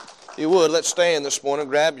you would, let's stand this morning.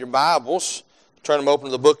 Grab your Bibles. Turn them open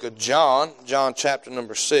to the book of John. John chapter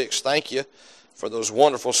number 6. Thank you for those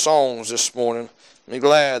wonderful songs this morning. I'm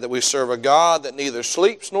glad that we serve a God that neither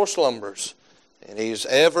sleeps nor slumbers. And He's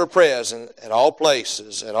ever present at all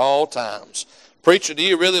places, at all times. Preacher, do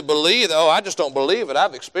you really believe? Oh, I just don't believe it.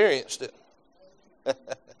 I've experienced it.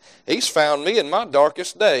 He's found me in my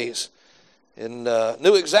darkest days. And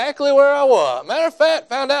knew exactly where I was. Matter of fact,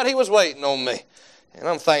 found out He was waiting on me. And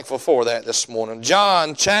I'm thankful for that this morning.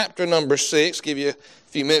 John chapter number 6. Give you a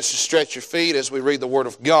few minutes to stretch your feet as we read the Word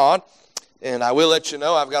of God. And I will let you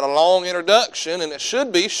know I've got a long introduction, and it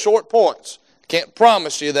should be short points. Can't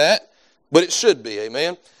promise you that, but it should be,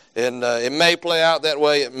 amen? And it may play out that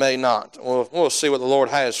way, it may not. We'll see what the Lord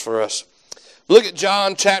has for us. Look at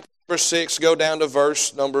John chapter number 6. Go down to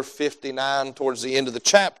verse number 59 towards the end of the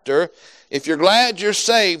chapter. If you're glad you're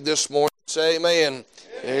saved this morning, say amen.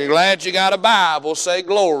 If you're glad you got a Bible, say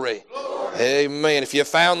glory. Glory. Amen. If you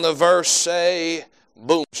found the verse, say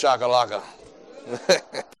boom shakalaka.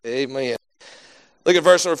 Amen. Look at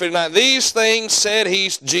verse number 59. These things said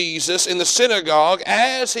He's Jesus in the synagogue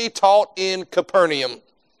as He taught in Capernaum.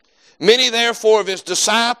 Many therefore of His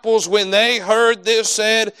disciples, when they heard this,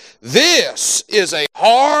 said, This is a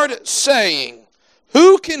hard saying.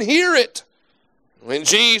 Who can hear it? When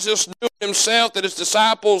Jesus knew Himself that His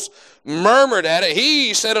disciples murmured at it,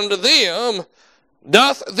 He said unto them,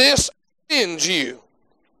 Doth this offend you?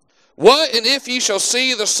 What, and if ye shall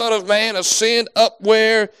see the Son of Man ascend up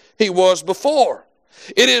where He was before?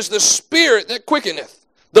 It is the Spirit that quickeneth,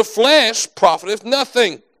 the flesh profiteth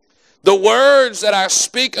nothing. The words that I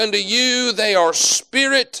speak unto you, they are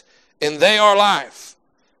spirit and they are life.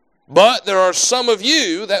 But there are some of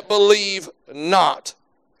you that believe not.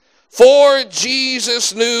 For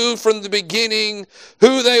Jesus knew from the beginning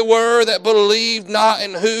who they were that believed not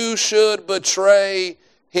and who should betray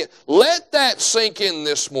Him. Let that sink in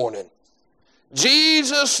this morning.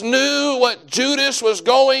 Jesus knew what Judas was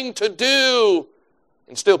going to do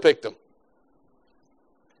and still picked him.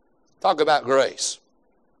 Talk about grace.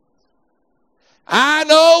 I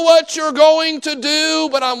know what you're going to do,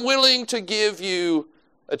 but I'm willing to give you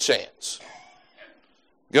a chance.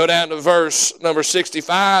 Go down to verse number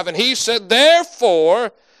 65. And He said,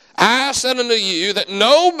 Therefore I said unto you that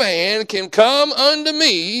no man can come unto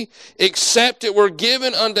me except it were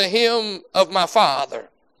given unto him of my Father.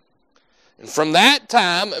 And from that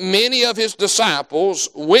time many of His disciples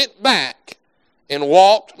went back and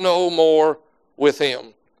walked no more with Him.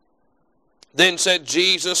 Then said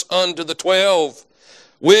Jesus unto the 12,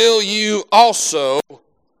 Will you also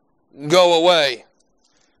go away?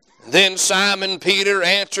 Then Simon Peter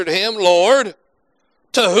answered Him, Lord,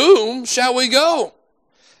 to whom shall we go?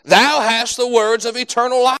 Thou hast the words of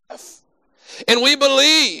eternal life. And we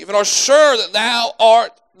believe and are sure that Thou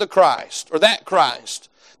art the Christ, or that Christ,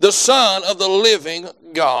 the Son of the living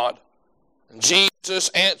God. And Jesus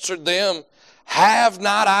answered them, Have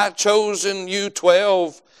not I chosen you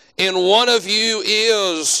 12, and one of you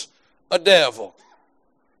is a devil?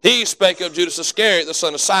 He spake of Judas Iscariot, the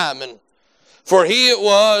son of Simon. For he it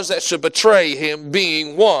was that should betray Him,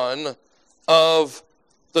 being one of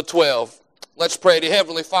the 12. Let's pray to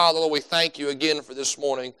Heavenly Father. Lord, we thank You again for this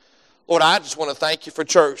morning. Lord, I just want to thank You for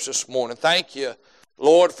church this morning. Thank You,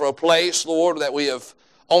 Lord, for a place, Lord, that we have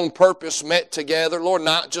on purpose met together. Lord,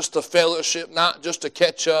 not just to fellowship, not just to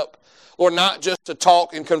catch up. Lord, not just to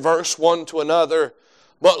talk and converse one to another.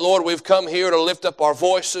 But, Lord, we've come here to lift up our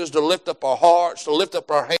voices, to lift up our hearts, to lift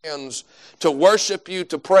up our hands, to worship You,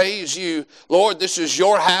 to praise You. Lord, this is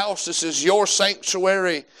Your house. This is Your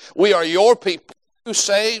sanctuary. We are Your people. You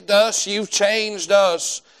saved us. You've changed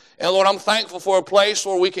us. And, Lord, I'm thankful for a place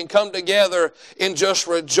where we can come together and just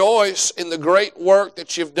rejoice in the great work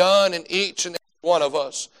that You've done in each and every one of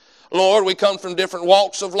us. Lord, we come from different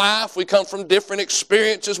walks of life. We come from different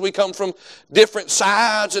experiences. We come from different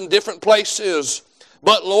sides and different places.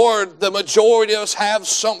 But Lord, the majority of us have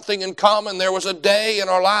something in common. There was a day in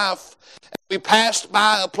our life we passed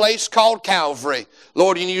by a place called Calvary.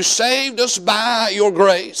 Lord, and You saved us by Your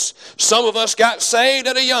grace. Some of us got saved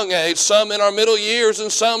at a young age, some in our middle years,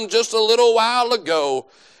 and some just a little while ago.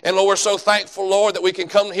 And Lord, we're so thankful, Lord, that we can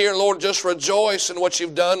come here and, Lord, just rejoice in what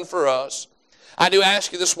You've done for us. I do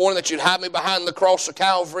ask You this morning that You'd hide me behind the cross of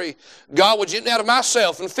Calvary. God, would You get out of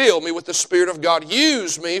myself and fill me with the Spirit of God.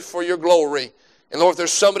 Use me for Your glory. And Lord, if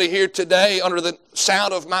there's somebody here today under the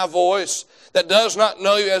sound of my voice that does not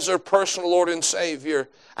know You as their personal Lord and Savior,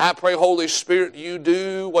 I pray, Holy Spirit, You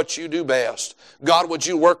do what You do best. God, would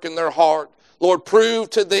You work in their heart? Lord, prove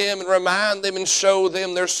to them and remind them and show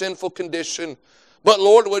them their sinful condition. But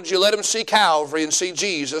Lord, would you let them see Calvary and see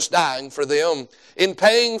Jesus dying for them in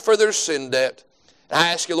paying for their sin debt.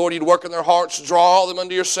 I ask you, Lord, you'd work in their hearts, draw them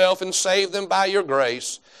unto yourself, and save them by your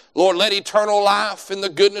grace. Lord, let eternal life and the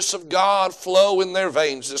goodness of God flow in their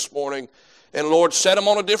veins this morning. And Lord, set them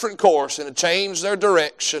on a different course and change their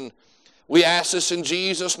direction. We ask this in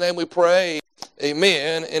Jesus' name we pray.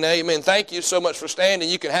 Amen and amen. Thank you so much for standing.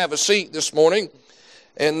 You can have a seat this morning.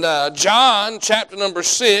 And John chapter number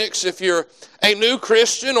 6, if you're a new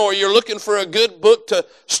Christian or you're looking for a good book to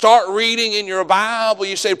start reading in your Bible,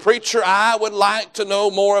 you say, preacher, I would like to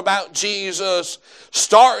know more about Jesus.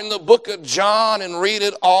 Start in the book of John and read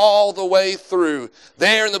it all the way through.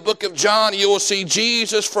 There in the book of John, you will see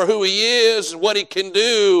Jesus for who he is and what he can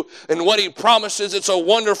do and what he promises. It's a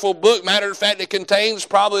wonderful book. Matter of fact, it contains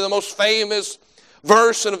probably the most famous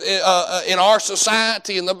verse in our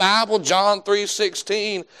society in the Bible, John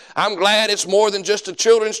 3:16. I'm glad it's more than just a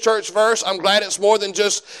children's church verse. I'm glad it's more than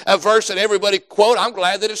just a verse that everybody quote. I'm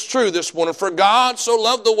glad that it's true this morning. For God so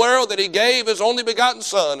loved the world that he gave his only begotten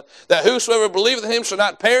Son, that whosoever believeth in him shall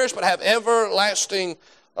not perish but have everlasting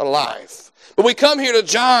life. But we come here to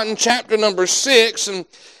John chapter number 6, and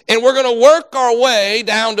we're going to work our way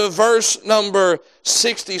down to verse number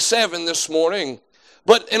 67 this morning.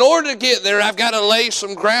 But in order to get there, I've got to lay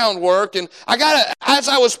some groundwork. And as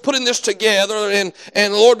I was putting this together and the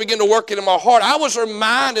Lord began to work it in my heart, I was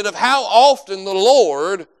reminded of how often the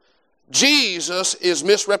Lord, Jesus, is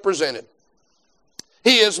misrepresented.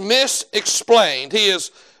 He is misexplained. He is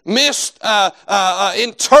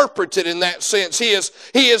misinterpreted in that sense. He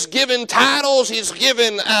is given titles, he's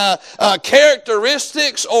given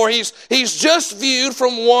characteristics, or he's just viewed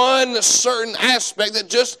from one certain aspect that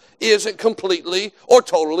just isn't completely or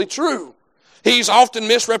totally true. He's often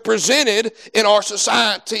misrepresented in our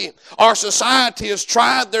society. Our society has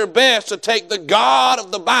tried their best to take the God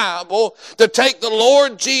of the Bible, to take the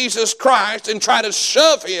Lord Jesus Christ and try to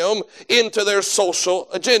shove him into their social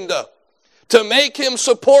agenda. To make him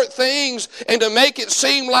support things and to make it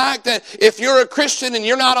seem like that if you're a Christian and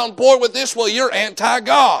you're not on board with this, well, you're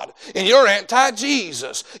anti-God and you're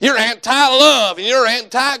anti-Jesus. You're anti-love and you're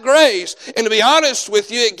anti-grace. And to be honest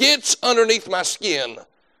with you, it gets underneath my skin.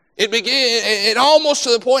 It almost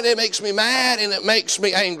to the point that it makes me mad and it makes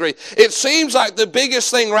me angry. It seems like the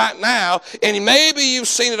biggest thing right now, and maybe you've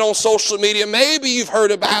seen it on social media, maybe you've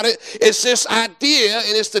heard about it, it's this idea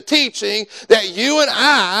and it's the teaching that you and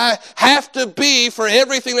I have to be for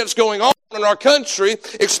everything that's going on in our country,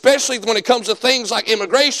 especially when it comes to things like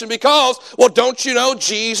immigration, because, well, don't you know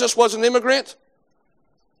Jesus was an immigrant?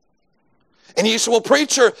 And he said, well,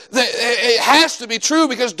 preacher, it has to be true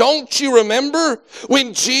because don't you remember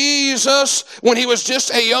when Jesus, when he was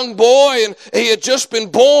just a young boy and he had just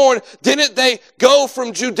been born, didn't they go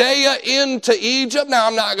from Judea into Egypt? Now,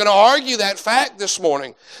 I'm not going to argue that fact this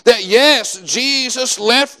morning. That yes, Jesus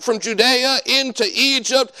left from Judea into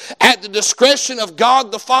Egypt at the discretion of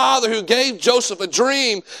God the Father who gave Joseph a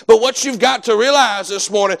dream. But what you've got to realize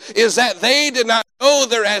this morning is that they did not go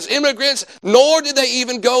there as immigrants, nor did they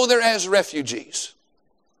even go there as refugees.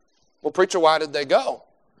 Well, preacher, why did they go?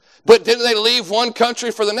 But didn't they leave one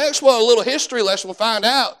country for the next? Well, a little history lesson will find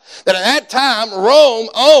out that at that time, Rome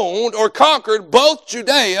owned or conquered both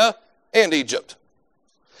Judea and Egypt.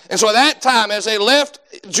 And so at that time, as they left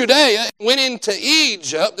Judea and went into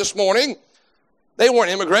Egypt this morning, they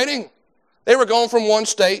weren't immigrating. They were going from one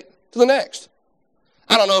state to the next.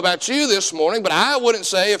 I don't know about you this morning, but I wouldn't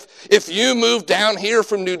say if you moved down here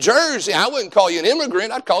from New Jersey, I wouldn't call you an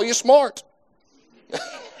immigrant. I'd call you smart.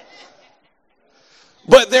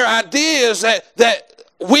 But their idea is that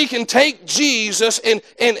we can take Jesus and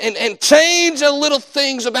change a little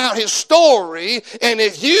things about his story. And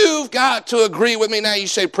if you've got to agree with me now, you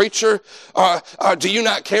say, preacher, do you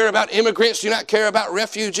not care about immigrants? Do you not care about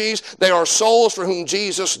refugees? They are souls for whom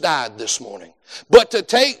Jesus died this morning. But to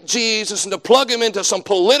take Jesus and to plug him into some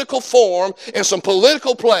political form and some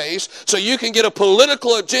political place so you can get a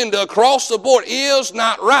political agenda across the board is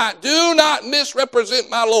not right. Do not misrepresent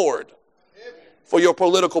my Lord for your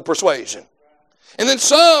political persuasion. And then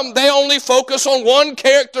some, they only focus on one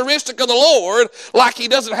characteristic of the Lord like he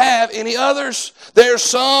doesn't have any others. There's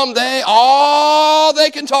some, all they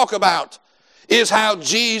can talk about is how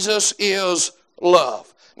Jesus is love.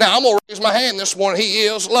 Now, I'm going to raise my hand this morning. He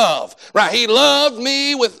is love. Right? He loved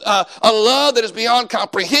me with a love that is beyond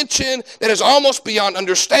comprehension, that is almost beyond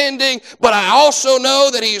understanding. But I also know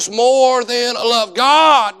that he's more than a love.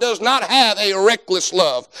 God does not have a reckless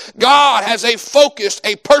love. God has a focused,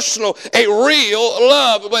 a personal, a real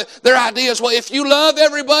love. But their idea is, well, if you love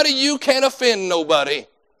everybody, you can't offend nobody.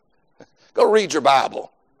 Go read your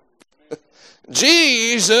Bible.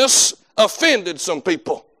 Jesus offended some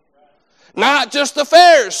people. Not just the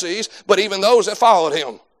Pharisees, but even those that followed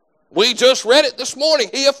him. We just read it this morning.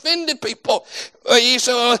 He offended people. You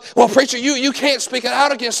say, well, preacher, you can't speak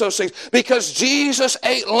out against those things because Jesus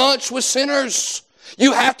ate lunch with sinners.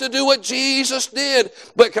 You have to do what Jesus did.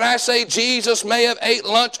 But can I say Jesus may have ate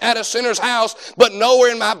lunch at a sinner's house, but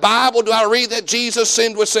nowhere in my Bible do I read that Jesus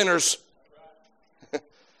sinned with sinners.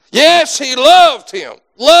 Yes, he loved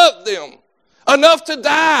them enough to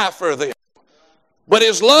die for them. But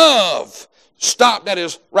his love stopped at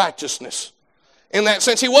his righteousness. In that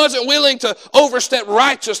sense, he wasn't willing to overstep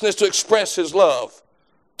righteousness to express his love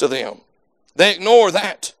to them. They ignore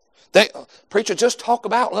that. Preacher, just talk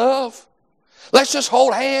about love. Let's just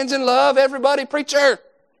hold hands and love everybody, preacher.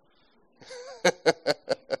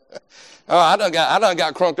 Oh, I done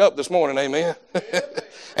got crunked up this morning, amen.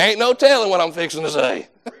 Ain't no telling what I'm fixing to say.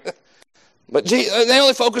 But they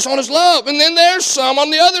only focus on his love. And then there's some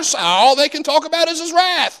on the other side. All they can talk about is his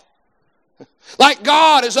wrath. Like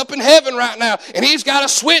God is up in heaven right now, and he's got a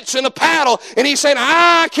switch and a paddle, and he's saying,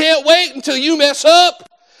 I can't wait until you mess up.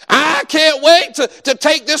 I can't wait to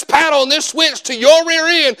take this paddle and this switch to your rear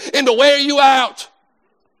end and to wear you out.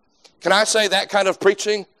 Can I say that kind of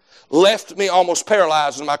preaching left me almost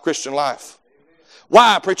paralyzed in my Christian life?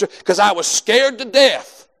 Why, preacher? Because I was scared to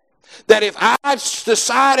death that if I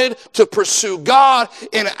decided to pursue God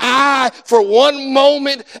and I, for one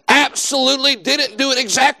moment, absolutely didn't do it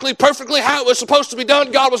exactly perfectly how it was supposed to be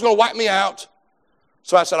done, God was going to wipe me out.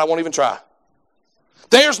 So I said, I won't even try.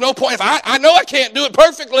 There's no point. If I know I can't do it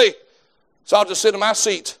perfectly, so I'll just sit in my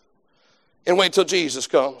seat and wait till Jesus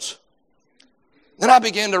comes. Then I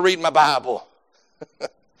began to read my Bible.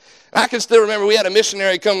 I can still remember we had a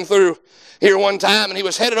missionary come through here one time, and he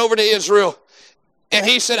was headed over to Israel. And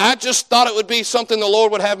he said, I just thought it would be something the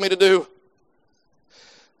Lord would have me to do.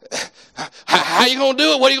 How are you going to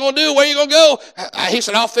do it? What are you going to do? Where are you going to go? He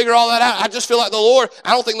said, I'll figure all that out. I just feel like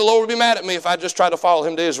I don't think the Lord would be mad at me if I just tried to follow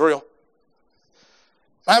him to Israel.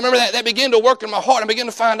 I remember that began to work in my heart. I began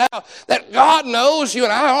to find out that God knows you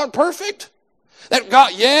and I aren't perfect. That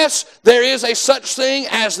God, yes, there is a such thing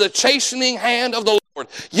as the chastening hand of the Lord.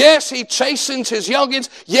 Yes, he chastens his youngins.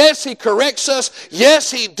 Yes, he corrects us.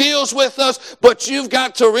 Yes, he deals with us. But you've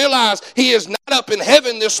got to realize he is not up in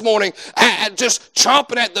heaven this morning just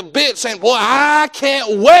chomping at the bit saying, boy, I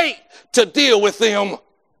can't wait to deal with them,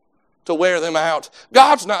 to wear them out.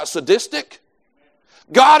 God's not sadistic.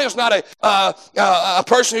 God is not a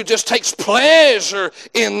person who just takes pleasure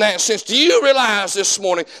in that sense. Do you realize this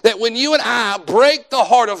morning that when you and I break the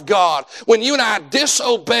heart of God, when you and I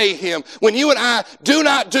disobey him, when you and I do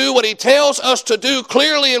not do what he tells us to do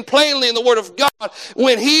clearly and plainly in the Word of God,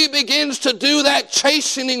 when he begins to do that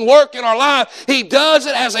chastening work in our life, he does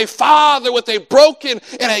it as a father with a broken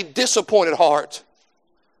and a disappointed heart.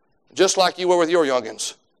 Just like you were with your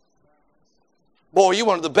youngins. Boy, you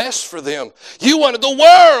wanted the best for them. You wanted the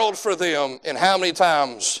world for them. And how many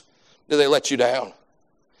times did they let you down?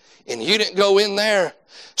 And you didn't go in there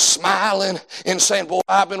smiling and saying, boy,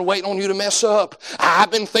 I've been waiting on you to mess up.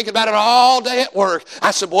 I've been thinking about it all day at work.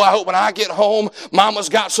 I said, boy, I hope when I get home, Mama's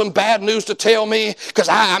got some bad news to tell me because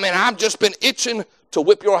I've just been itching to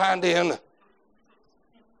whip your hind end.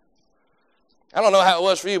 I don't know how it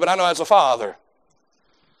was for you, but I know as a father,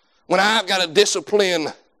 when I've got to discipline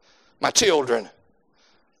my children,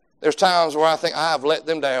 there's times where I think I've let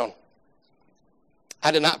them down.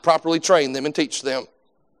 I did not properly train them and teach them.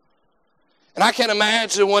 And I can't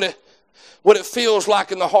imagine what it feels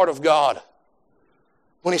like in the heart of God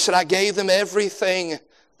when he said, I gave them everything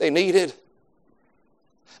they needed.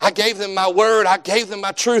 I gave them my word. I gave them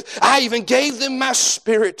my truth. I even gave them my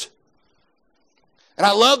spirit. And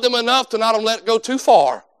I loved them enough to not let it go too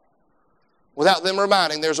far without them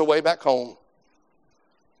reminding there's a way back home.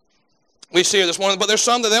 We see here this morning, but there's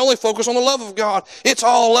some that they only focus on the love of God. It's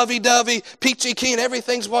all lovey-dovey, peachy keen,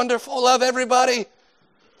 everything's wonderful, love everybody.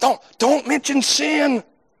 Don't mention sin.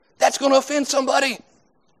 That's going to offend somebody.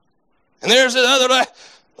 And there's the other,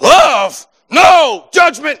 love, no,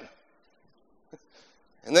 judgment.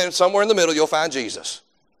 And then somewhere in the middle you'll find Jesus.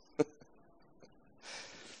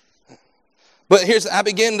 But I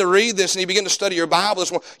begin to read this and you begin to study your Bible this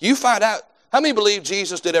morning. You find out, how many believe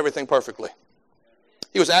Jesus did everything perfectly?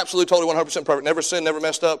 He was absolutely, totally, 100% perfect. Never sinned, never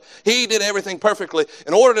messed up. He did everything perfectly.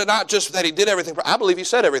 In order to not just that he did everything, I believe he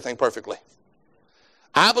said everything perfectly.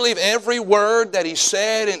 I believe every word that he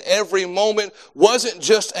said in every moment wasn't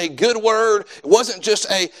just a good word. It wasn't just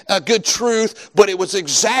a good truth, but it was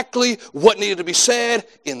exactly what needed to be said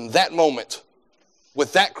in that moment.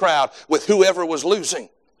 With that crowd, with whoever was listening.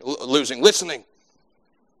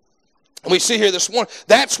 And we see here this morning,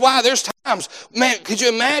 that's why there's times Man, could you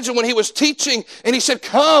imagine when he was teaching and he said,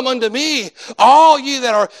 come unto me, all you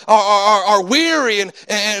that are weary and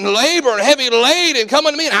labor and heavy laden, come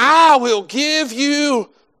unto me and I will give you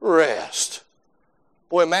rest.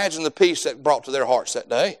 Boy, imagine the peace that brought to their hearts that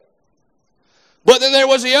day. But then there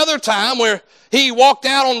was the other time where he walked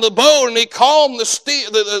out on the boat and he calmed the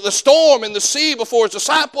storm and the sea before his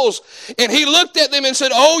disciples. And he looked at them and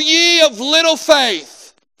said, O ye of little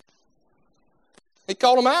faith. He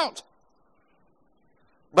called them out.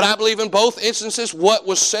 But I believe in both instances, what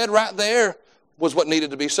was said right there was what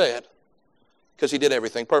needed to be said. Because he did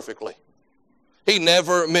everything perfectly. He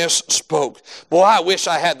never misspoke. Boy, I wish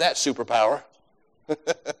I had that superpower.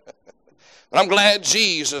 But I'm glad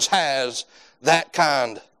Jesus has that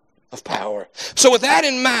kind of power. So with that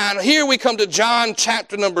in mind, here we come to John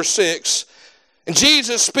chapter number 6. And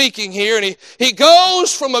Jesus speaking here, and he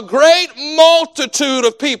goes from a great multitude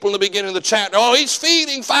of people in the beginning of the chapter. Oh, he's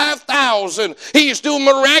feeding 5,000. He's doing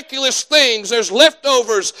miraculous things. There's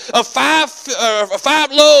leftovers of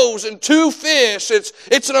five loaves and 2 fish.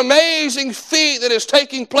 It's an amazing feat that is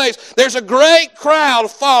taking place. There's a great crowd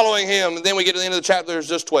following him. And then we get to the end of the chapter, there's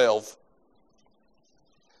just 12.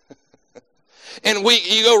 And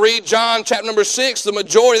you go read John chapter number 6, the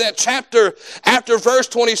majority of that chapter after verse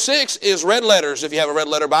 26 is red letters, if you have a red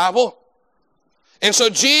letter Bible. And so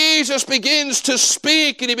Jesus begins to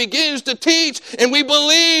speak and he begins to teach, and we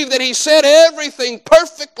believe that he said everything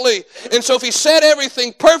perfectly. And so if he said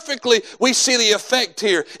everything perfectly, we see the effect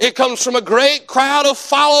here. It comes from a great crowd of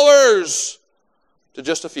followers to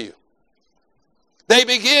just a few. They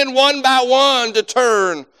begin one by one to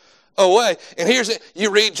turn away. And here's it. You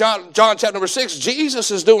read John chapter number 6, Jesus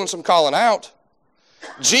is doing some calling out.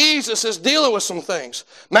 Jesus is dealing with some things.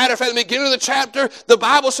 Matter of fact, at the beginning of the chapter, the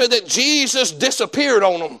Bible said that Jesus disappeared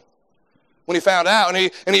on them when he found out.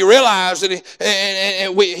 And he realized that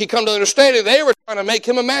he come to understand that they were trying to make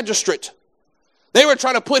him a magistrate. They were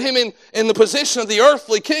trying to put him in the position of the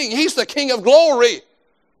earthly king. He's the king of glory.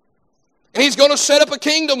 And he's going to set up a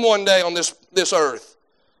kingdom one day on this earth.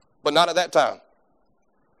 But not at that time.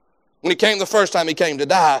 When he came the first time, he came to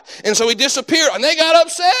die. And so he disappeared, and they got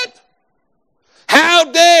upset.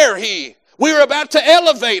 How dare he? We were about to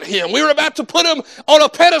elevate him. We were about to put him on a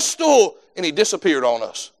pedestal, and he disappeared on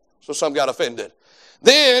us. So some got offended.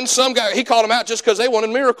 Then he called them out just because they wanted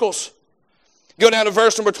miracles. Go down to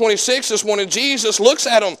verse number 26 this morning. Jesus looks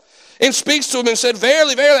at them and speaks to them and said,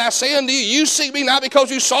 Verily, verily, I say unto you, you seek me not because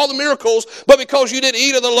you saw the miracles, but because you did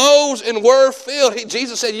eat of the loaves and were filled.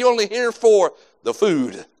 Jesus said, you're only here for the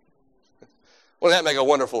food. Wouldn't that make a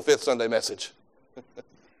wonderful fifth Sunday message?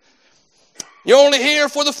 You're only here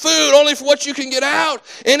for the food, only for what you can get out.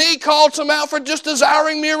 And he called some out for just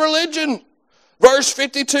desiring mere religion. Verse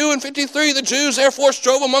 52 and 53, the Jews therefore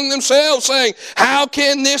strove among themselves, saying, How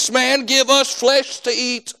can this man give us flesh to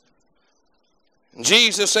eat? And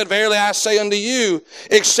Jesus said, Verily I say unto you,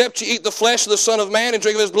 except you eat the flesh of the Son of Man and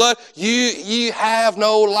drink of his blood, ye have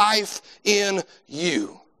no life in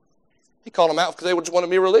you. He called them out because they just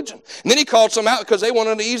wanted mere religion. And then he called some out because they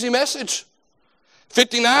wanted an easy message.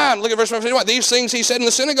 59, look at verse 51. These things he said in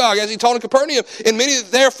the synagogue as he taught in Capernaum. And many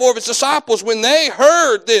therefore of his disciples, when they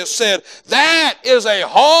heard this, said, That is a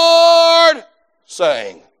hard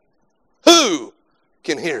saying. Who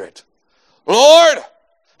can hear it? Lord,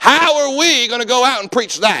 how are we going to go out and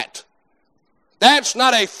preach that? That's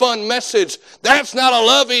not a fun message. That's not a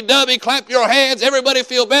lovey-dovey, clap your hands, everybody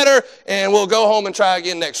feel better, and we'll go home and try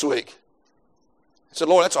again next week. I said,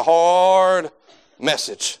 Lord, that's a hard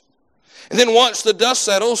message. And then once the dust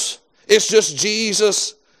settles, it's just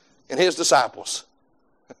Jesus and his disciples.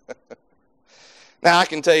 Now, I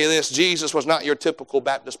can tell you this, Jesus was not your typical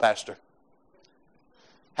Baptist pastor.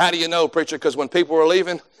 How do you know, preacher? Because when people were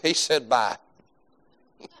leaving, he said bye.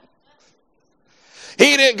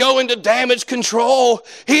 He didn't go into damage control.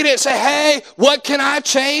 He didn't say, hey, what can I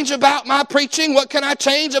change about my preaching? What can I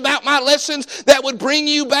change about my lessons that would bring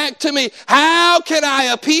you back to me? How can I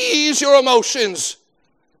appease your emotions?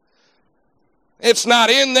 It's not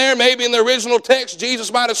in there. Maybe in the original text,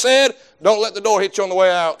 Jesus might have said, don't let the door hit you on the way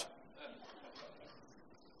out.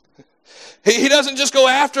 He doesn't just go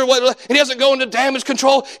after he doesn't go into damage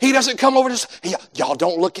control. He doesn't come over to say, y'all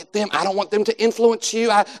don't look at them. I don't want them to influence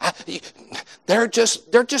you. They're just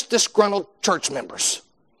disgruntled church members.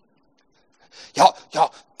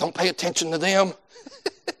 Y'all don't pay attention to them.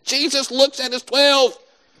 Jesus looks at his 12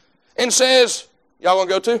 and says, y'all gonna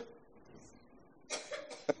go too?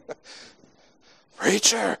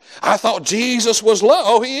 Preacher, I thought Jesus was love.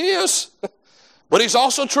 Oh, he is. But he's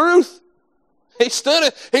also truth.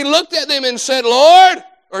 He looked at them and said, Lord,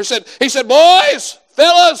 or he said, boys,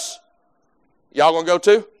 fellas, y'all gonna go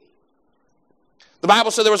too? The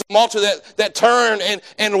Bible said there was a multitude that turned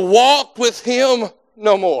and walked with him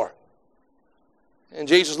no more. And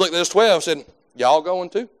Jesus looked at his 12 and said, y'all going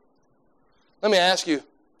too? Let me ask you,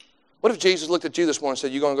 what if Jesus looked at you this morning and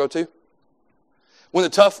said, you going to go too? When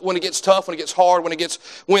it gets tough, when it gets hard, when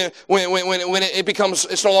it becomes,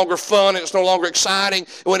 it's no longer fun and it's no longer exciting,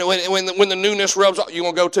 when the newness rubs off, you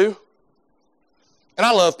going to go too? And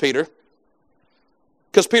I love Peter,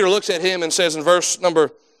 because Peter looks at him and says in verse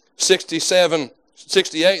number 67,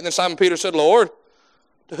 68, and then Simon Peter said, Lord,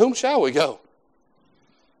 to whom shall we go?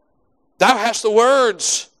 Thou hast the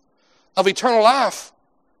words of eternal life.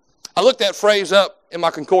 I looked that phrase up in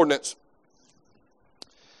my concordance.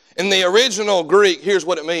 In the original Greek, here's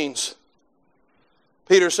what it means.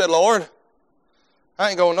 Peter said, Lord, I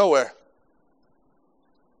ain't going nowhere.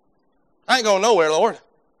 I ain't going nowhere, Lord.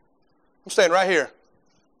 I'm staying right here.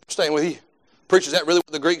 I'm staying with you. Preacher, is that really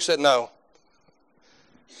what the Greek said? No.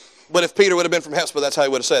 But if Peter would have been from Hesper, that's how he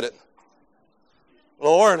would have said it.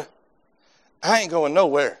 Lord, I ain't going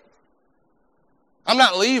nowhere. I'm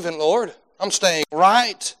not leaving, Lord. I'm staying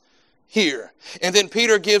right here. And then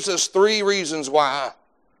Peter gives us 3 reasons why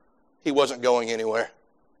he wasn't going anywhere.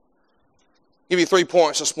 I'll give you 3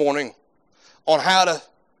 points this morning on how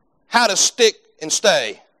to stick and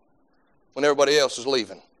stay when everybody else is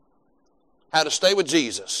leaving. How to stay with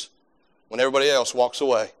Jesus when everybody else walks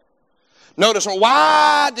away. Notice,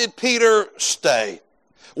 why did Peter stay?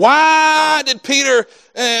 Why did Peter,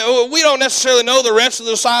 we don't necessarily know the rest of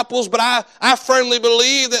the disciples, but I firmly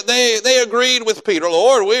believe that they agreed with Peter.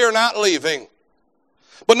 Lord, we are not leaving.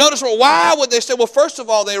 But notice, why would they stay? Well, first of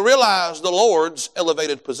all, they realized the Lord's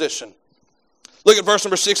elevated position. Look at verse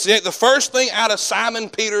number 68. The first thing out of Simon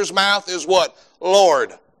Peter's mouth is what?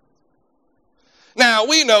 Lord. Now,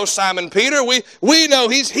 we know Simon Peter. We know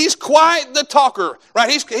he's quite the talker, right?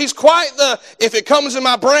 He's quite the, if it comes in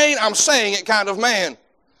my brain, I'm saying it kind of man.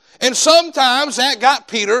 And sometimes that got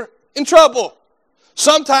Peter in trouble.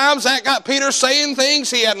 Sometimes that got Peter saying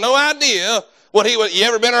things he had no idea what he was. You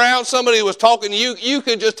ever been around somebody who was talking to you? You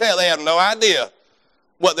could just tell they have no idea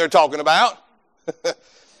what they're talking about.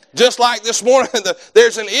 Just like this morning,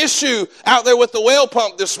 there's an issue out there with the well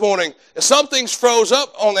pump this morning. Something's froze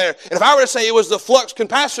up on there. And if I were to say it was the flux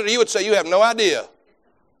capacitor, you would say you have no idea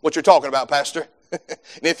what you're talking about, Pastor. And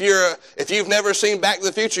if you've never seen Back to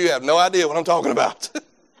the Future, you have no idea what I'm talking about.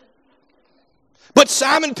 But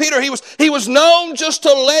Simon Peter, he was known just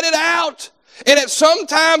to let it out. And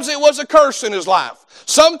sometimes it was a curse in his life.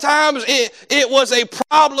 Sometimes it was a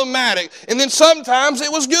problematic. And then sometimes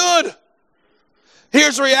it was good.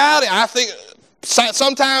 Here's the reality. I think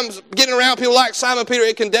sometimes getting around people like Simon Peter,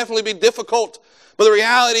 it can definitely be difficult. But the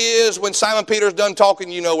reality is when Simon Peter's done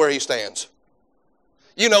talking, you know where he stands.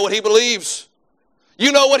 You know what he believes.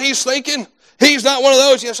 You know what he's thinking. He's not one of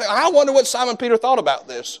those. You say, I wonder what Simon Peter thought about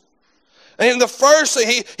this. And the first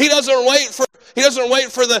thing, he doesn't wait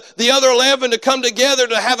for the other 11 to come together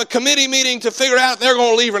to have a committee meeting to figure out if they're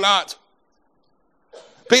going to leave or not.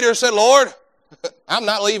 Peter said, Lord, I'm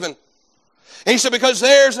not leaving. And he said, because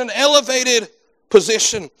there's an elevated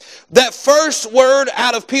position. That first word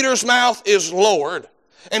out of Peter's mouth is Lord.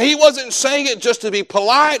 And he wasn't saying it just to be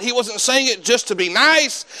polite. He wasn't saying it just to be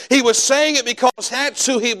nice. He was saying it because that's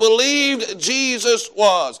who he believed Jesus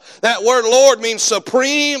was. That word Lord means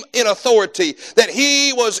supreme in authority, that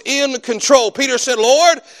he was in control. Peter said,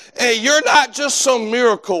 Lord, you're not just some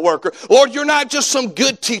miracle worker. Lord, you're not just some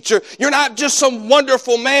good teacher. You're not just some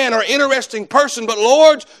wonderful man or interesting person. But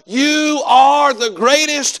Lord, you are the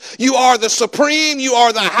greatest. You are the supreme. You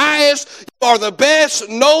are the highest. You are the best.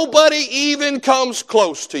 Nobody even comes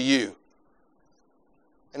close to you.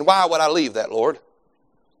 And why would I leave that, Lord?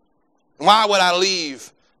 Why would I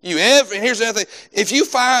leave you? And here's the other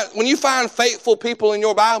thing. When you find faithful people in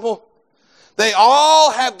your Bible, they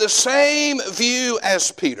all have the same view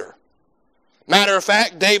as Peter. Matter of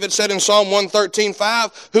fact, David said in Psalm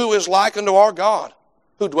 113:5, who is like unto our God,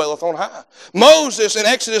 who dwelleth on high? Moses in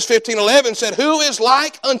Exodus 15:11 said, who is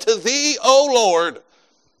like unto thee, O Lord?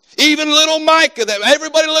 Even little Micah, that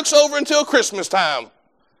everybody looks over until Christmas time,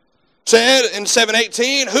 said in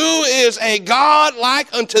 7:18, who is a God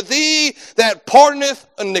like unto thee that pardoneth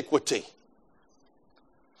iniquity?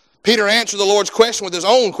 Peter answered the Lord's question with his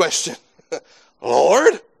own question.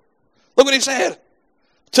 Lord, look what he said.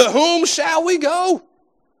 To whom shall we go?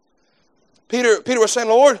 Peter was saying,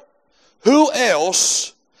 Lord, who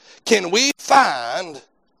else can we find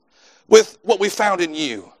with what we found in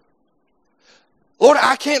you? Lord,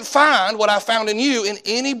 I can't find what I found in you in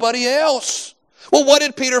anybody else. Well, what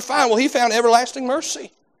did Peter find? Well, he found everlasting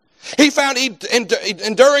mercy. He found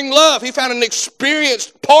enduring love. He found an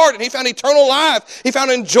experienced pardon. He found eternal life. He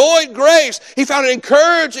found enjoyed grace. He found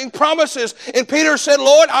encouraging promises. And Peter said,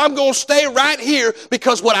 Lord, I'm going to stay right here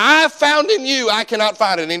because what I found in you, I cannot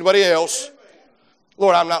find in anybody else.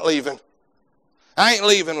 Lord, I'm not leaving. I ain't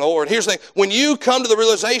leaving, Lord. Here's the thing. When you come to the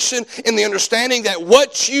realization and the understanding that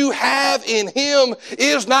what you have in Him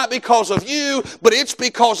is not because of you, but it's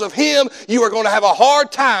because of Him, you are going to have a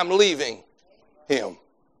hard time leaving Him.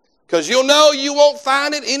 Because you'll know you won't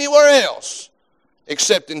find it anywhere else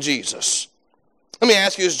except in Jesus. Let me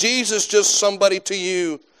ask you, is Jesus just somebody to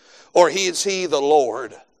you, or is He the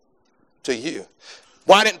Lord to you?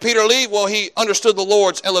 Why didn't Peter leave? Well, he understood the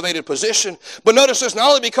Lord's elevated position. But notice this, not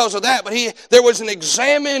only because of that, but there was an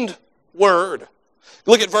examined word.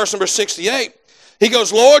 Look at verse number 68. He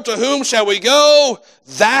goes, Lord, to whom shall we go?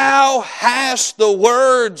 Thou hast the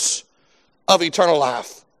words of eternal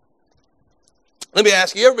life. Let me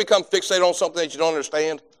ask you, ever become fixated on something that you don't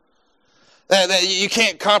understand? That you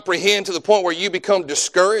can't comprehend to the point where you become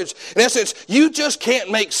discouraged. In essence, you just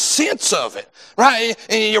can't make sense of it, right?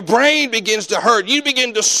 And your brain begins to hurt. You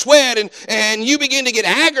begin to sweat and you begin to get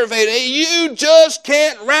aggravated. You just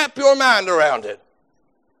can't wrap your mind around it.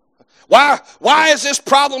 Why is this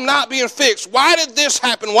problem not being fixed? Why did this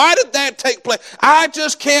happen? Why did that take place? I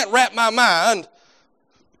just can't wrap my mind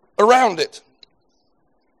around it.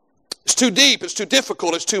 It's too deep. It's too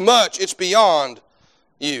difficult. It's too much. It's beyond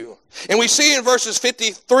you. And we see in verses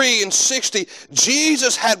 53 and 60,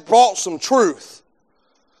 Jesus had brought some truth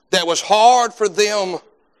that was hard for them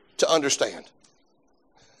to understand.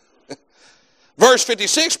 Verse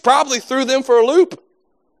 56 probably threw them for a loop.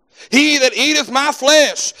 He that eateth my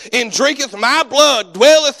flesh and drinketh my blood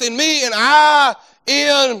dwelleth in me, and I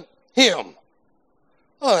in him.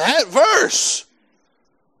 Oh, that verse.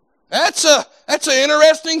 That's an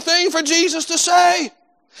interesting thing for Jesus to say.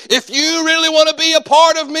 If you really want to be a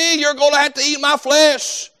part of me, you're going to have to eat my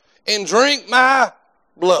flesh and drink my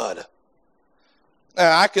blood.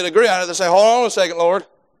 Now, I could agree. I'd have to say, hold on a second, Lord.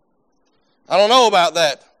 I don't know about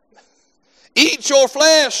that. Eat your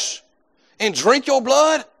flesh and drink your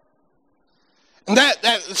blood? And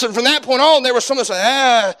so from that point on, there was some that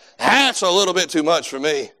said, that's a little bit too much for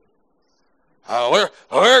me. We're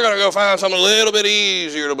going to go find something a little bit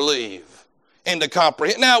easier to believe and to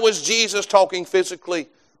comprehend. Now, was Jesus talking physically?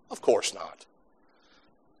 Of course not.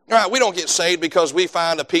 All right, we don't get saved because we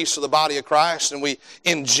find a piece of the body of Christ and we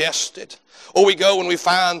ingest it. Or we go and we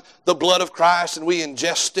find the blood of Christ and we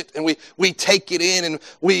ingest it and we take it in and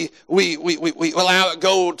we allow it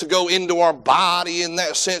to go into our body in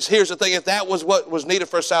that sense. Here's the thing, if that was what was needed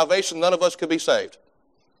for salvation, none of us could be saved.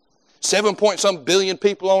 7-point-some billion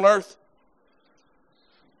people on earth.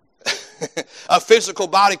 A physical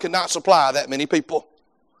body could not supply that many people.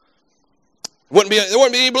 There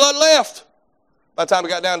wouldn't be any blood left by the time it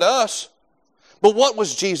got down to us. But what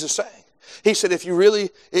was Jesus saying? He said, if you're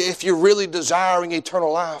really desiring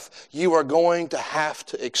eternal life, you are going to have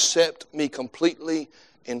to accept me completely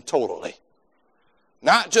and totally.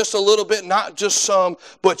 Not just a little bit, not just some,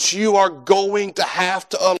 but you are going to have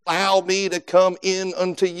to allow me to come in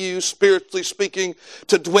unto you, spiritually speaking,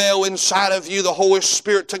 to dwell inside of you, the Holy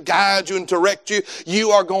Spirit to guide you and direct you. You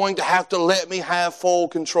are going to have to let me have full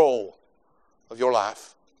control of your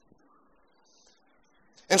life.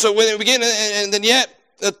 And so when it began, and then yet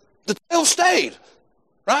the 12 stayed,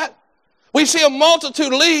 right? We see a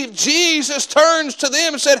multitude leave. Jesus turns to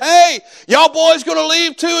them and said, hey, y'all boys going to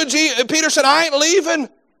leave too? And Peter said, I ain't leaving.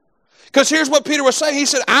 Because here's what Peter was saying. He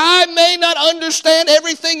said, I may not understand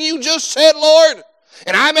everything you just said, Lord.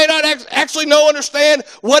 And I may not actually understand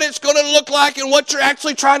what it's going to look like and what you're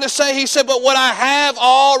actually trying to say. He said, but what I have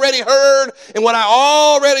already heard and what I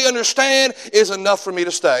already understand is enough for me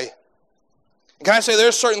to stay. Can I say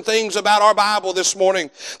there's certain things about our Bible this morning,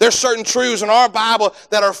 there's certain truths in our Bible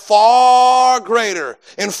that are far greater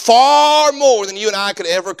and far more than you and I could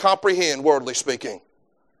ever comprehend, worldly speaking.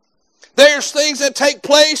 There's things that take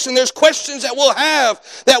place and there's questions that we'll have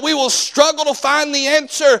that we will struggle to find the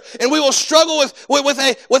answer, and we will struggle with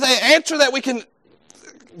an answer that we can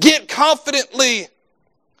get confidently. And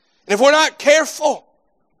if we're not careful,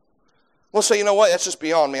 we'll say, you know what, that's just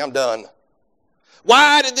beyond me, I'm done.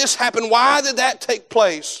 Why did this happen? Why did that take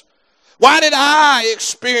place? Why did I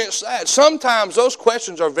experience that? Sometimes those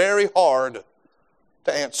questions are very hard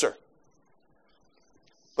to answer.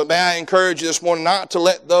 But may I encourage you this morning not to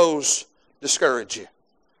let those discourage you.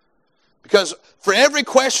 Because for every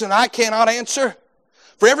question I cannot answer,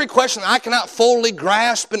 for every question I cannot fully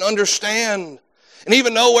grasp and understand, and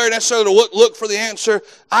even know where necessarily to look for the answer,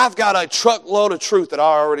 I've got a truckload of truth that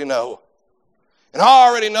I already know. And I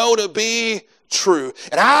already know to be true.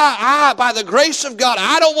 And I, by the grace of God,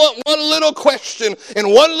 I don't want one little question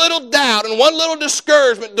and one little doubt and one little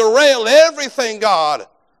discouragement derail everything God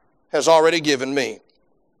has already given me.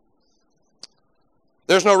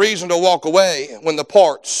 There's no reason to walk away when there are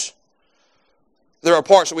parts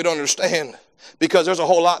that we don't understand, because there's a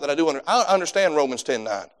whole lot that I understand Romans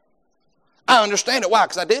 10:9. I understand it. Why?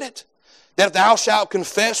 Because I did it. That if thou shalt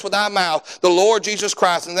confess with thy mouth the Lord Jesus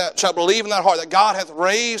Christ, and thou shalt believe in thy heart that God hath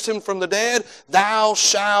raised him from the dead, thou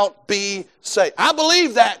shalt be saved. I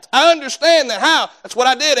believe that. I understand that. How? That's what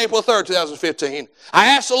I did April 3rd, 2015. I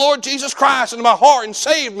asked the Lord Jesus Christ into my heart and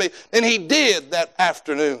saved me, and he did that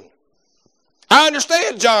afternoon. I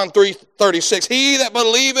understand John 3:36. He that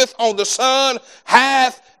believeth on the Son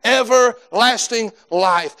hath everlasting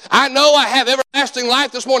life. I know I have everlasting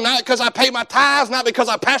life this morning, not because I pay my tithes, not because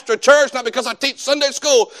I pastor a church, not because I teach Sunday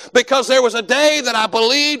school, because there was a day that I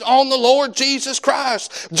believed on the Lord Jesus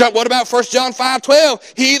Christ. What about 1 John 5:12?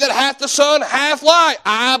 He that hath the Son hath life.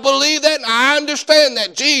 I believe that, and I understand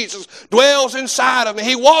that Jesus dwells inside of me.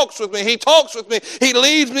 He walks with me. He talks with me. He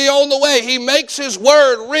leads me on the way. He makes his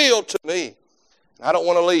word real to me. I don't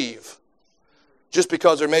want to leave just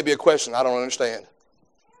because there may be a question I don't understand.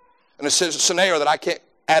 And it's a scenario that I can't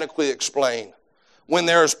adequately explain, when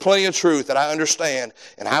there is plenty of truth that I understand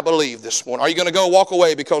and I believe this morning. Are you going to go walk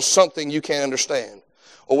away because something you can't understand?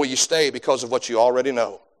 Or will you stay because of what you already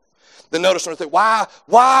know? Then notice another thing. Why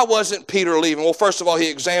wasn't Peter leaving? Well, first of all,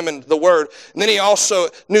 he examined the word. And then he also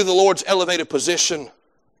knew the Lord's elevated position.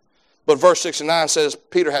 But verse 69 says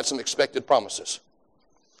Peter had some expected promises.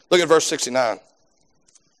 Look at verse 69.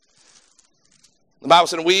 The Bible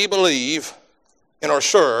said, we believe and are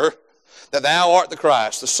sure that thou art the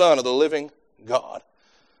Christ, the Son of the living God.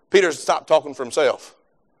 Peter stopped talking for himself.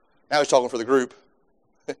 Now he's talking for the group.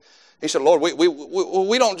 He said, Lord,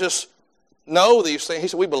 we don't just know these things. He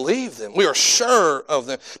said, we believe them. We are sure of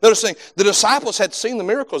them. Notice the disciples had seen the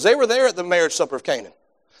miracles. They were there at the marriage supper of Canaan.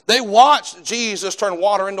 They watched Jesus turn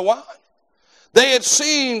water into wine. They had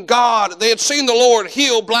seen God, they had seen the Lord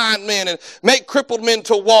heal blind men and make crippled men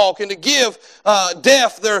to walk and to give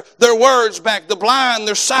deaf their words back, the blind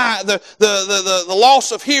their sight, the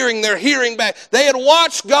loss of hearing, their hearing back. They had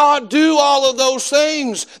watched God do all of those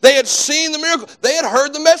things. They had seen the miracle. They had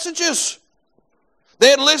heard the messages. They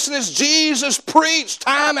had listened as Jesus preached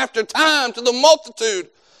time after time to the multitude.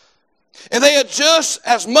 And they had just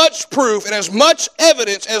as much proof and as much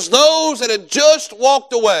evidence as those that had just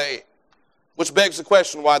walked away. Which begs the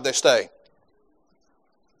question, why'd they stay?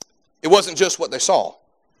 It wasn't just what they saw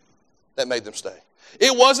that made them stay.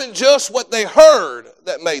 It wasn't just what they heard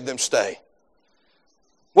that made them stay.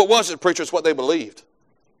 What was it, preacher? It's what they believed.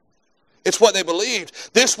 It's what they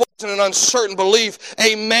believed. This wasn't an uncertain belief,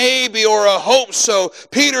 a maybe or a hope so.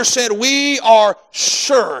 Peter said, we are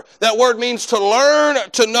sure. That word means to learn,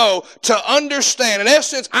 to know, to understand. In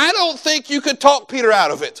essence, I don't think you could talk Peter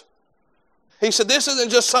out of it. He said, this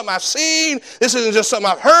isn't just something I've seen. This isn't just something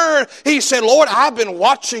I've heard. He said, Lord, I've been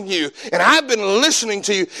watching you, and I've been listening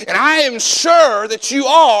to you, and I am sure that you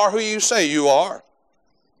are who you say you are.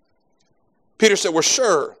 Peter said, we're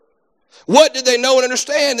sure. What did they know and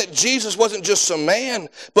understand? That Jesus wasn't just some man,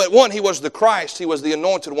 but one, he was the Christ. He was the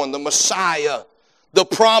anointed one, the Messiah, the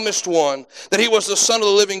promised one, that he was the Son of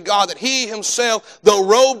the living God, that he himself, though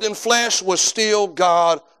robed in flesh, was still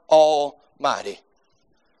God Almighty.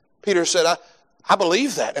 Peter said, I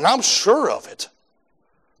believe that, and I'm sure of it.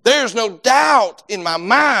 There's no doubt in my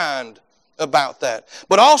mind about that.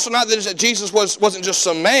 But also not that Jesus wasn't just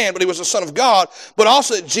some man, but he was the Son of God, but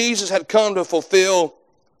also that Jesus had come to fulfill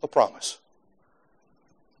a promise.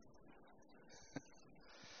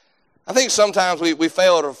 I think sometimes we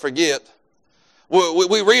fail to forget.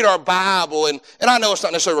 We read our Bible, and I know it's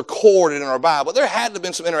not necessarily recorded in our Bible, but there had to have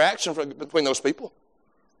been some interaction between those people.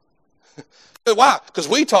 Why? Because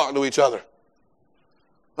we talk to each other.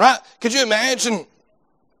 Right? Could you imagine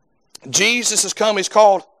Jesus has come, he's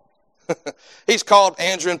called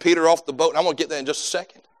Andrew and Peter off the boat, and I'm going to get that in just a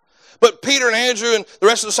second. But Peter and Andrew and the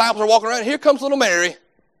rest of the disciples are walking around, and here comes little Mary.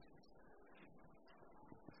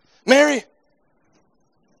 Mary,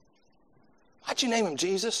 why'd you name him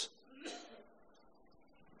Jesus?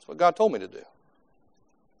 That's what God told me to do.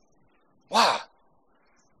 Why?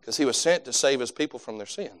 Because he was sent to save his people from their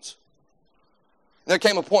sins. There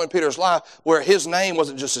came a point in Peter's life where his name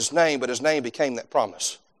wasn't just his name, but his name became that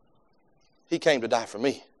promise. He came to die for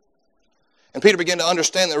me. And Peter began to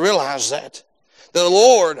understand and realize that the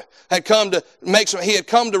Lord had come to he had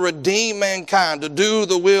come to redeem mankind, to do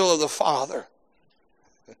the will of the Father.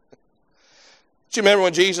 Do you remember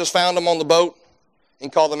when Jesus found them on the boat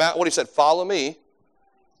and called them out? What he said, follow me, and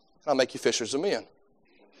I'll make you fishers of men.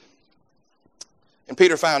 And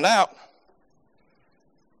Peter found out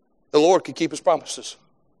the Lord could keep his promises.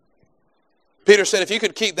 Peter said, if you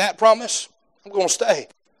could keep that promise, I'm going to stay.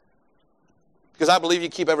 Because I believe you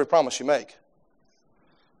keep every promise you make.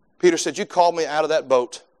 Peter said, you called me out of that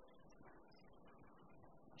boat.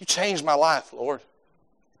 You changed my life, Lord.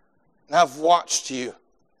 And I've watched you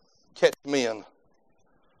catch men.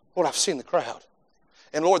 Lord, I've seen the crowd.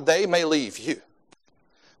 And Lord, they may leave you.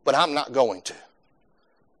 But I'm not going to.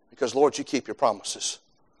 Because Lord, you keep your promises.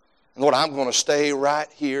 And Lord, I'm going to stay right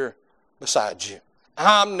here beside you.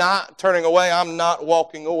 I'm not turning away. I'm not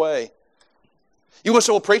walking away. You will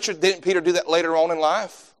say, well, preacher, didn't Peter do that later on in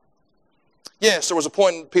life? Yes, there was a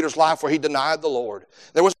point in Peter's life where he denied the Lord.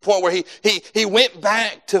 There was a point where he went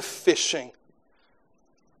back to fishing.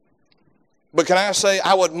 But can I say,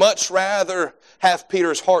 I would much rather have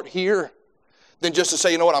Peter's heart here than just to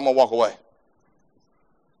say, you know what, I'm going to walk away.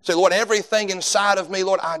 Say, Lord, everything inside of me,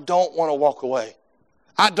 Lord, I don't want to walk away.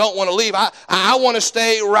 I don't want to leave. I want to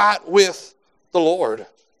stay right with the Lord.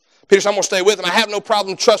 Peter said, I'm going to stay with him. I have no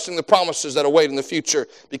problem trusting the promises that await in the future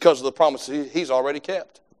because of the promises he's already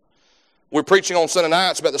kept. We're preaching on Sunday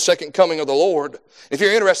nights about the second coming of the Lord. If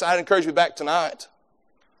you're interested, I'd encourage you back tonight.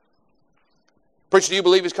 Preacher, do you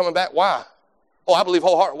believe he's coming back? Why? Oh, I believe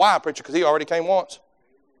wholeheartedly. Why, preacher? Because he already came once.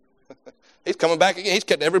 He's coming back again. He's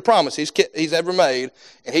kept every promise he's ever made,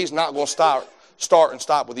 and he's not going to start and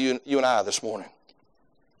stop with you and I this morning.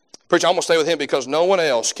 Preacher, I'm going to stay with him because no one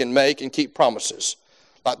else can make and keep promises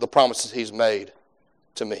like the promises he's made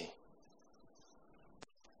to me.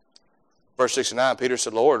 Verse 69, Peter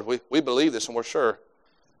said, Lord, we believe this and we're sure.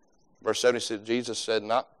 Verse 70 said, Jesus said,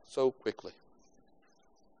 not so quickly.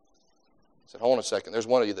 He said, hold on a second. There's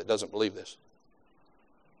one of you that doesn't believe this.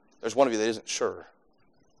 There's one of you that isn't sure.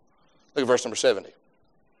 Look at verse number 70.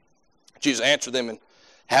 Jesus answered them, and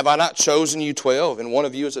have I not chosen you 12, and one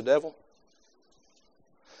of you is a devil?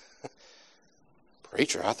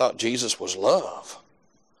 Preacher, I thought Jesus was love.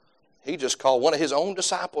 He just called one of his own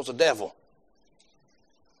disciples a devil.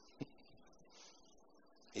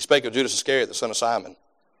 He spake of Judas Iscariot, the son of Simon.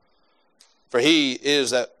 For he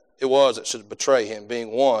is that it was that should betray him,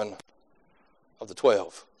 being one of the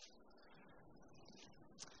 12.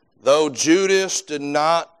 Though Judas did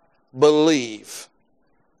not believe,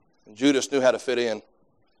 Judas knew how to fit in.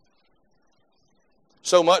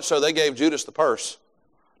 So much so they gave Judas the purse.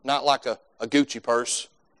 Not like a Gucci purse.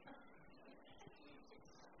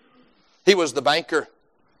 He was the banker.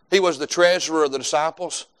 He was the treasurer of the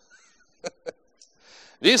disciples.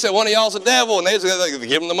 Jesus said, one of y'all's a devil, and they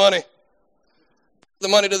give him the money. The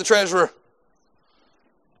money to the treasurer.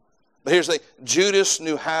 But here's the thing. Judas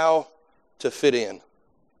knew how to fit in,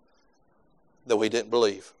 though he didn't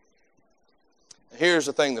believe. Here's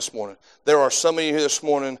the thing this morning. There are some of you here this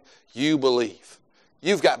morning, you believe.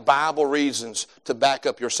 You've got Bible reasons to back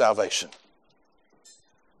up your salvation.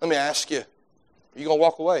 Let me ask you, are you going to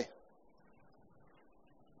walk away?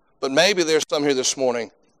 But maybe there's some here this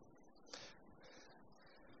morning,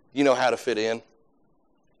 you know how to fit in.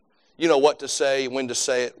 You know what to say, when to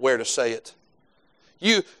say it, where to say it.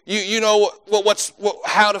 You know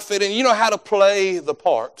how to fit in. You know how to play the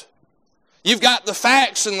part. You've got the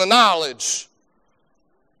facts and the knowledge,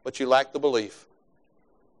 but you lack the belief.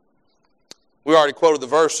 We already quoted the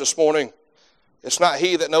verse this morning. It's not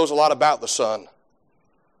he that knows a lot about the Son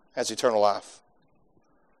has eternal life.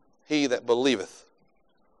 He that believeth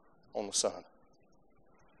on the Son.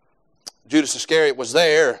 Judas Iscariot was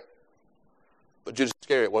there, but Judas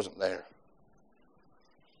Iscariot wasn't there.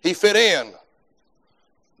 He fit in,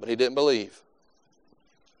 but he didn't believe.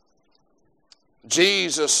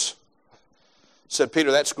 Jesus said,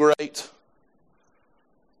 Peter, that's great,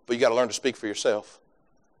 but you got to learn to speak for yourself.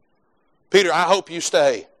 Peter, I hope you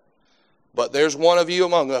stay, but there's one of you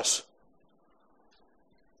among us.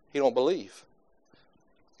 He don't believe.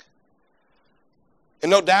 And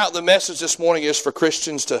no doubt the message this morning is for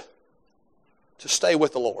Christians to stay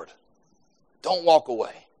with the Lord. Don't walk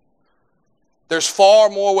away. There's far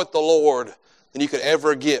more with the Lord than you could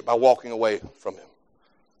ever get by walking away from Him.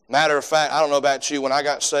 Matter of fact, I don't know about you, when I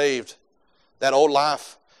got saved, that old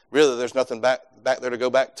life, really there's nothing back there to go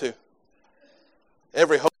back to.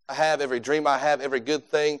 Every hope I have, every dream I have, every good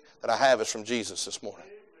thing that I have is from Jesus this morning.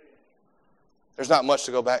 There's not much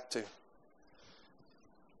to go back to.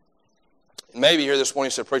 Maybe you're here this morning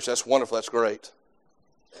and said, preacher, that's wonderful, that's great.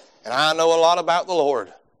 And I know a lot about the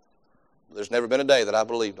Lord. But there's never been a day that I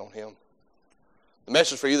believed on Him. The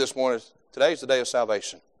message for you this morning is, today's the day of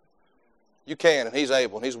salvation. You can, and He's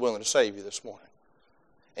able, and He's willing to save you this morning.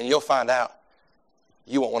 And you'll find out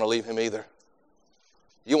you won't want to leave Him either.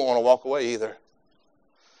 You won't want to walk away either.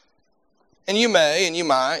 And you may, and you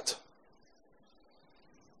might.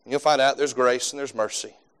 You'll find out there's grace and there's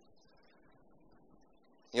mercy.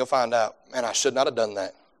 You'll find out, man, I should not have done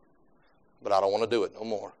that, but I don't want to do it no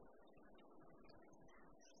more.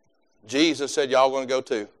 Jesus said, y'all going to go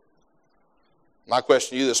too. My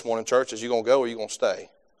question to you this morning, church, is you going to go or you going to stay?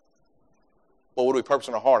 Well, what do we purpose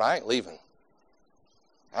in our heart? I ain't leaving.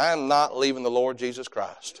 I am not leaving the Lord Jesus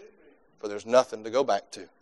Christ, for there's nothing to go back to.